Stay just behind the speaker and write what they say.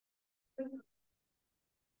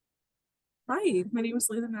Hi, my name is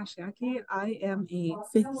Laila Mashayekhi. I am a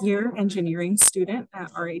fifth year engineering student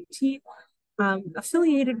at RIT,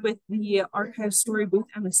 affiliated with the Archives StoryBooth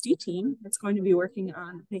MSD team. That's going to be working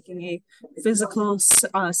on making a physical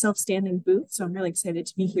self-standing booth. So I'm really excited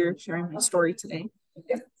to be here sharing my story today.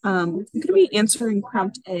 I'm going to be answering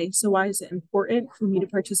prompt A. So why is it important for me to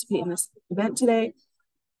participate in this event today?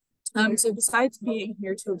 So besides being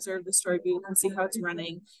here to observe the story booth and see how it's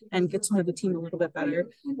running and get to know the team a little bit better,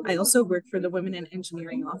 I also work for the Women in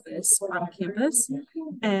Engineering office on campus.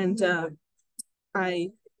 And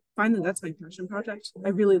I find that that's my passion project. I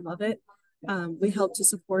really love it. We help to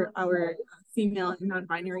support our female and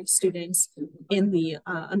non-binary students in the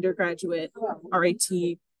undergraduate RIT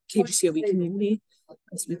KGCOE community.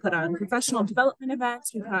 So we put on professional development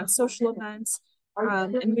events, we put on social events,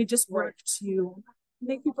 and we just work to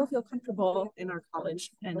make people feel comfortable in our college.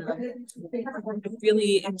 And I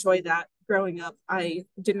really enjoy that. Growing up, I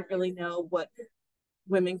didn't really know what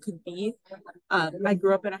women could be. I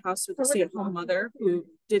grew up in a house with a stay-at-home mother who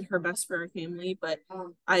did her best for her family, but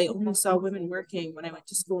I only saw women working when I went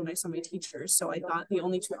to school and I saw my teachers. So I thought the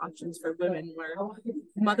only two options for women were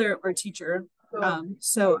mother or teacher.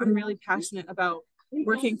 So I'm really passionate about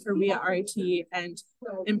working for We at RIT and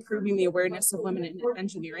improving the awareness of women in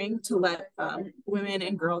engineering to let women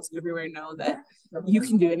and girls everywhere know that you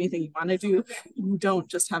can do anything you want to do. You don't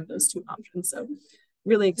just have those two options. So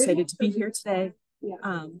really excited to be here today.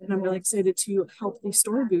 And I'm really excited to help the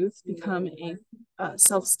story booth become a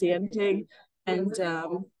self-standing and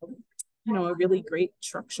a really great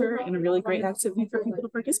structure and a really great activity for people to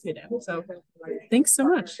participate in. So thanks so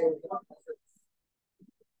much.